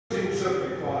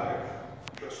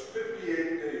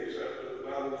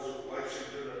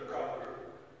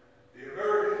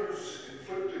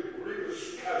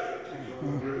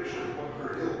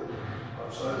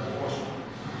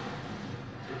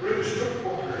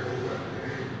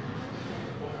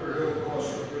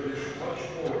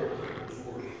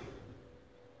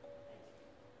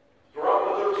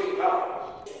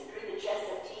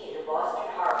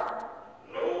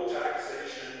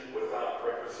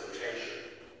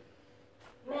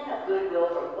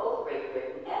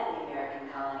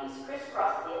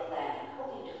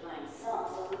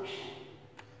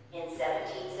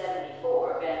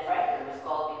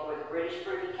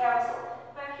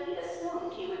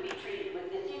assumed he would be treated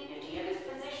with the dignity of his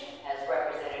position as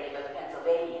representative of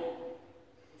Pennsylvania.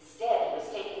 Instead, he was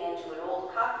taken into an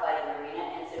old cockfighting arena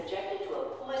and subjected to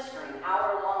a blistering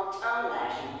hour-long tongue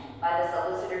lashing by the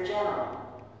Solicitor General.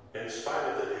 In spite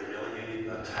of the humiliating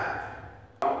attack,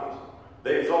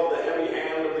 they felt the heavy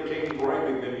hand of the king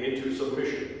grinding them into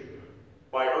submission.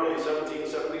 By early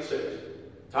 1776,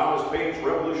 Thomas Paine's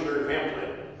revolutionary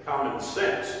pamphlet, Common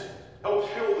Sense,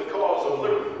 helped fuel the cause of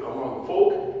liberty among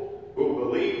folk who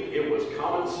believed it was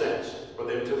common sense for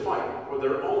them to fight for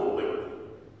their own liberty.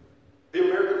 The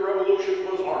American Revolution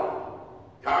was armed,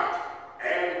 cocked,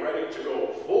 and ready to go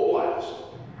full blast.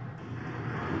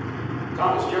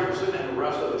 Thomas Jefferson and the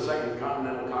rest of the Second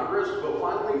Continental Congress will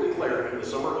finally declare in the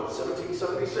summer of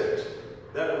 1776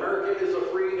 that America is a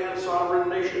free and sovereign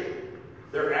nation.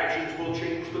 Their actions will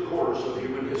change the course of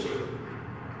human history.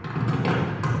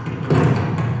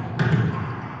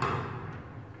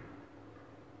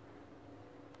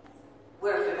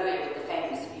 We're familiar with the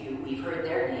famous few. We've heard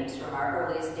their names from our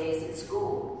earliest days at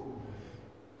school.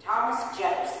 Thomas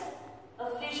Jefferson,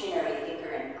 a visionary thinker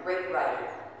and great writer,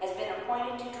 has been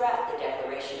appointed to draft the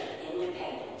Declaration of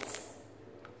Independence.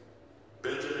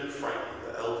 Benjamin Franklin,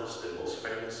 the eldest and most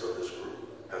famous of this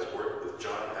group, has worked with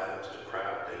John Adams to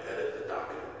craft and edit the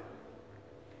document.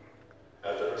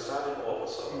 As the presiding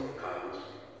officer of the Congress,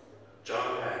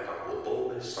 John Hancock will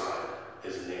boldly sign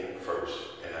his name first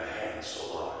in a hand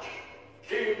so large.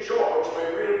 King George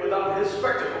may read it without his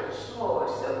spectacles. Or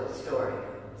so the story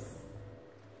goes.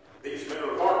 These men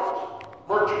are farmers,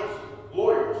 merchants,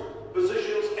 lawyers,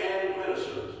 physicians, and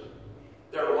ministers.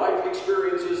 Their life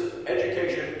experiences,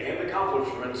 education, and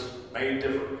accomplishments may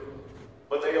differ,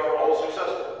 but they are all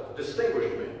successful,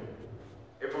 distinguished men.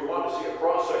 If we want to see a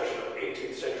cross-section of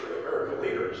 18th century American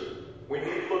leaders, we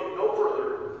need look no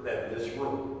further than this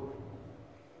room.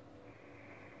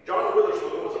 John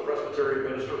Witherspoon was a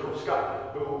Presbyterian minister from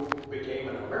Scotland who became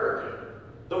an American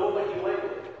the moment he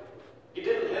landed. He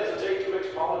didn't hesitate to mix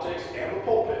politics and the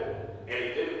pulpit, and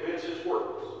he didn't mince his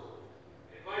words.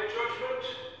 In my judgment,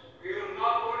 we are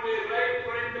not only ripe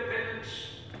for independence,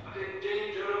 but in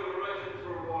danger of rising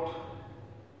for water.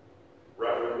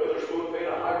 Reverend Witherspoon paid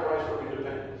a high price for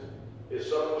independence. His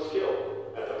son was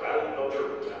killed at the Battle of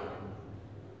Germantown.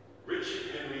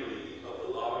 Richard Henry Lee of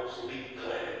the large Lee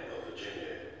clan of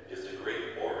Virginia is the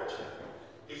great orator.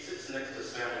 He sits next to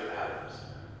Samuel Adams,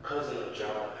 cousin of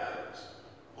John Adams,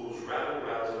 whose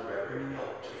rabble-rousing rhetoric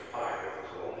helped to fire the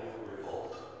colonial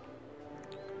revolt.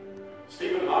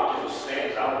 Stephen Hopkins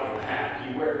stands out in the hat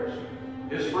he wears.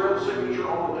 His friend's signature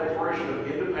on the Declaration of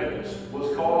Independence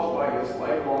was caused by his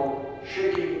lifelong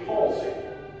shaking palsy,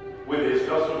 with his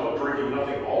custom of drinking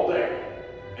nothing all day,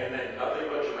 and then nothing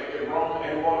but Jamaican rum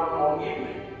and water all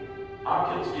evening.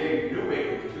 Hopkins gave new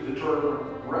meaning to the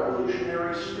term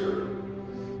revolutionary spirit,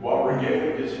 while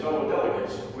regaling his fellow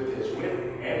delegates with his wit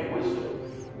and wisdom.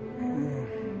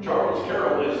 Charles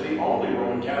Carroll is the only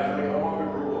Roman Catholic among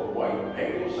a group of white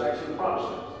Anglo-Saxon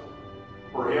Protestants.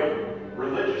 For him,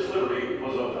 religious liberty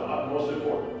was of the utmost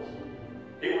importance.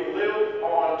 He would live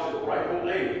on to the ripe old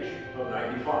age of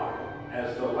 95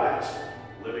 as the last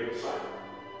living sign.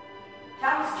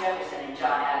 Thomas Jefferson and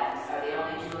John Adams are the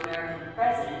only two American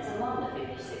presidents among the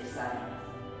 56 signings.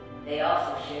 They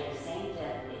also share the same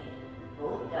death date.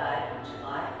 Both died on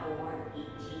July 4,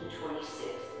 1826,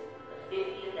 the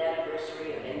 50th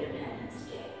anniversary of Independence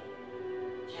Day.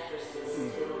 Jefferson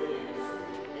still lives.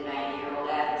 The 90-year-old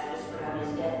Adams whispered on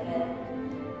his deathbed.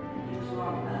 He was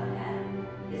wrong about that.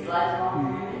 His lifelong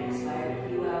friend had expired a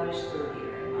few hours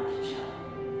earlier in Monticello.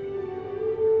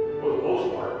 For the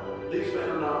most part, these men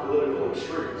are not political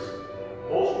extremes.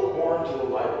 Most were born to a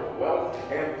life of wealth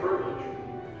and privilege.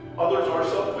 Others are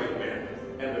self-made men,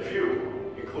 and the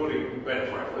few, including Ben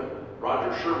Franklin,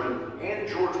 Roger Sherman, and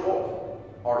George Walton,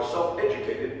 are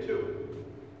self-educated too.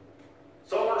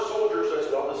 Some are soldiers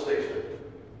as well as statesmen.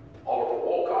 Oliver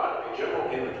Wolcott, a general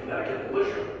in the Connecticut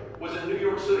militia, was in New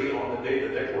York City on the day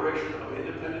the Declaration of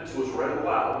Independence was read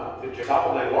aloud. It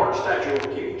toppled a large statue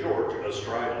of King George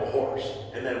astride a horse,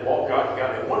 and then Wolcott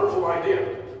got a wonderful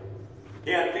idea.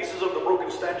 He had pieces of the broken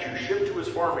statue shipped to his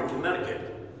farm in Connecticut,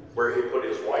 where he put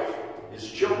his wife, his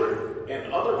children,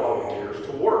 and other volunteers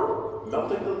to work,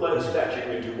 melting the lead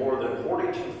statue into more than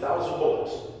 42,000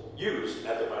 bullets used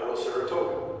at the Battle of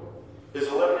Saratoga. His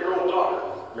 11-year-old daughter,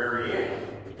 Mary Ann,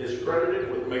 is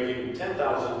credited with making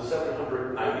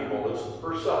 10,790 bullets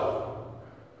herself.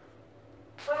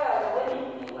 Where are the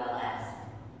women, you will ask?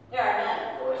 There are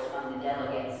none, of course, among the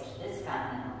delegates to this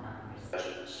Continental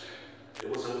Congress. It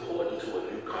was important to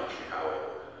a new country, however,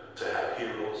 to have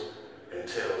heroes and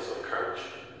tales of courage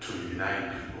to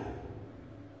unite people.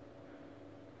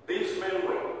 These men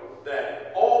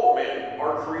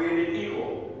created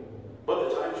equal, but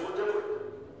the times were different.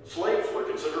 Slaves were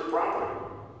considered property,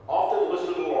 often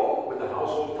listed along with the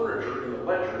household furniture in the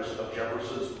ledgers of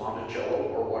Jefferson's Monticello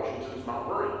or Washington's Mount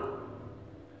Vernon.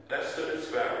 Estimates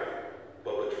vary,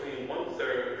 but between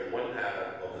 1/3 and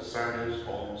 1/2 of the signers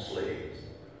owned slaves.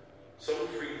 Some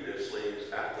freed their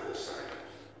slaves after the signing.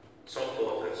 Some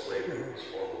thought that slavery was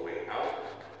on the way out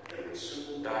and would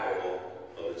soon die off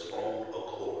of its own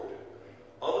accord.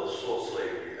 Others saw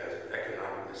slavery as an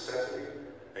economic necessity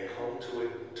and clung to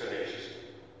it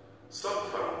tenaciously. Some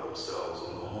found themselves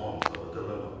on the horns of a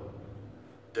dilemma,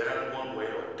 damn one way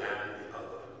or damn the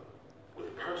other,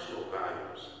 with personal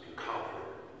values in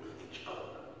conflict with each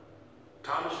other.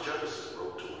 Thomas Jefferson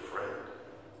wrote to a friend,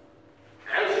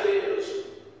 As it is,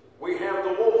 we have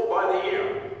the wolf by the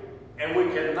ear, and we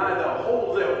can neither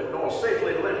hold them nor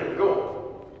safely let him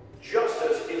go.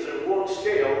 Justice is in one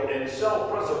scale and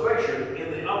self-preservation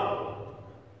in the other.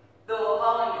 Though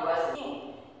appalling to us,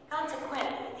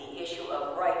 consequently, the issue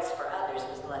of rights for others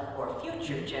was left for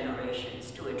future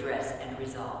generations to address and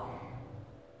resolve.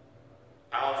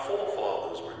 our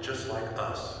forefathers were just like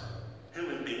us,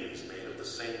 human beings made of the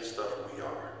same stuff we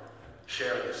are,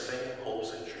 sharing the same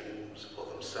hopes and dreams for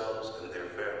themselves and their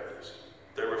families.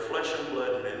 They were flesh and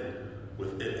blood men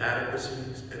with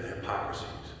inadequacies and hypocrisies.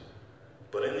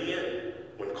 But in the end,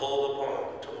 when called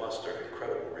upon to muster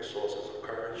incredible resources of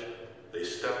courage, they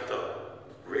stepped up,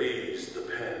 raised the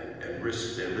pen, and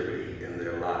risked their liberty in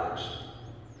their lives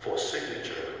for a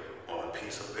signature on a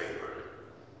piece of paper.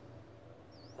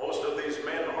 Most of these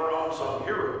men are unsung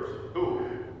heroes who,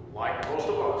 like most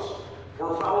of us,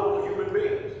 were fallible human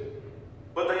beings.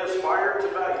 But they aspired to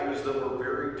values that were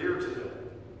very dear to them.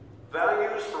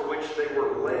 Values for which they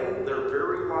were laying their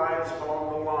very lives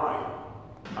on the line.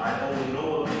 I owe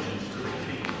no allegiance to the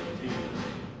king of England.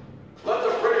 Let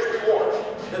the British be warned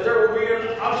that there will be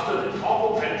an obstinate,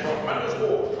 awful, and tremendous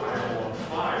war. I am on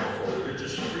fire for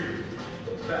religious freedom,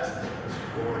 the best that has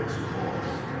glorious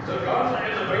cause. The gun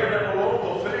and the bayonet alone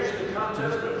will finish the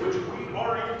contest in which we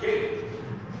are engaged.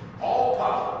 All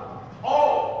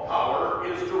power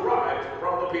is derived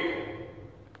from the people.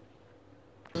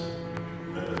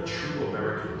 And the true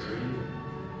American dream,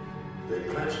 they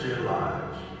pledged their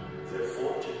lives, their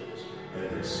fortunes, and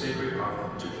their sacred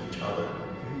honor to each other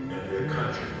and their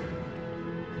country,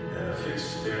 and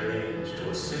affixed their names to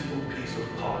a single piece of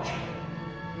parchment,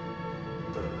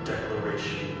 the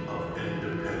Declaration of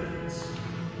Independence,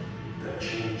 that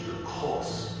changed the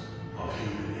course of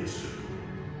human history.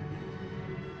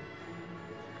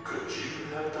 Could you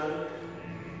have done it?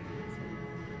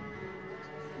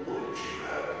 Would you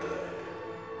have done it?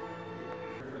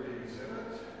 For the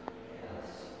exhibit? Yes.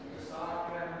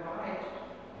 Stop and right.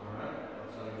 All right.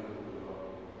 That's how you do it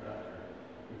after.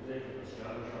 We think it was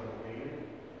John Trumbull painting.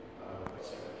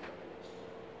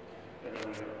 And then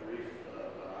we have brief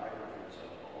biographies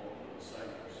of all of the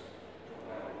signers on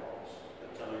the walls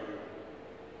that tell you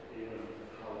even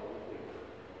how old they were.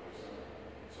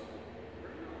 Something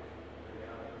pretty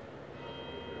young.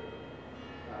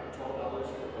 $12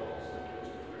 for adults, the kids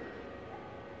are free.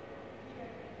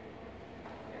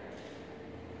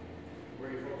 Where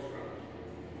are you folks from?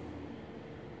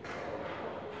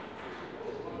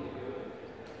 What part of it?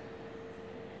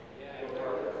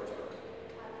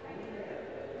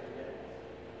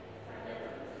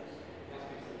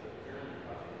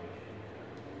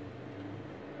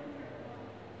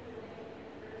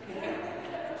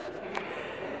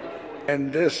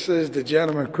 And this is the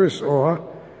gentleman, Chris Orr,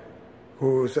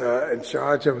 who's in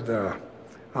charge of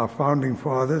our founding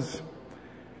fathers.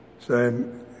 So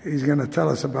and he's going to tell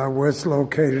us about where it's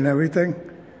located and everything.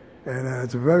 And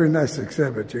it's a very nice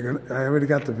exhibit. I already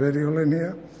got the video in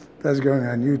here. That's going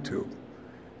on YouTube.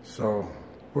 So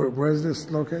where's this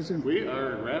location? We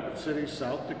are in Rapid City,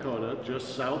 South Dakota,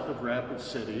 just south of Rapid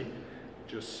City,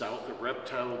 just south of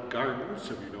Reptile Gardens,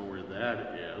 if you know where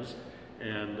that is.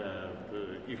 And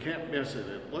you can't miss it.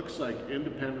 It looks like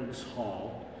Independence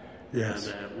Hall. Yes.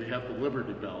 And we have the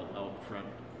Liberty Bell out front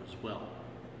as well.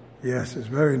 Yes, it's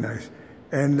very nice.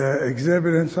 And the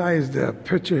exhibit inside is the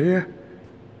picture here?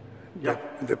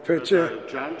 Yep. The picture?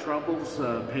 That's, John Trumbull's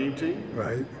painting.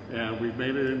 Right. And we've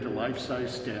made it into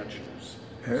life-size statues.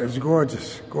 It's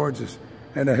gorgeous, gorgeous.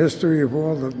 And the history of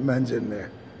all the men's in there.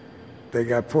 They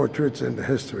got portraits and the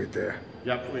history there.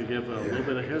 Yep, we give a little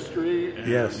bit of history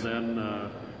and then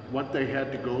what they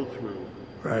had to go through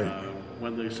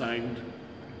when they signed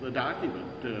the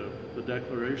document, the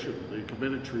Declaration. They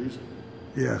committed treason.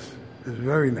 Yes, it's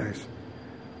very nice.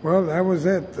 Well, that was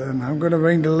it. And I'm going to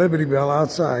ring the Liberty Bell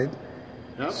outside.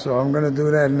 Yep. So I'm going to do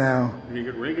that now. And you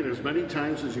can ring it as many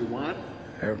times as you want.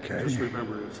 Okay. Just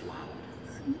remember it's loud.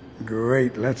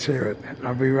 Great, let's hear it.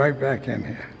 I'll be right back in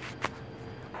here.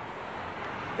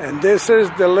 And this is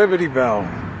the Liberty Bell.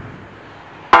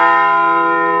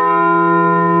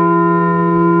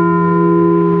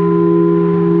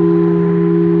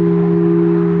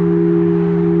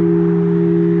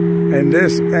 And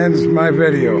this ends my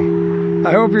video.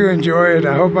 I hope you enjoy it.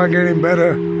 I hope I'm getting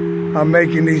better on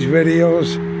making these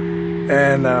videos.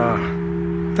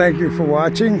 And thank you for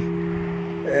watching.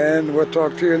 And we'll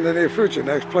talk to you in the near future,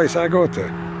 next place I go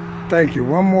to. Thank you.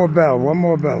 One more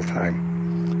bell time.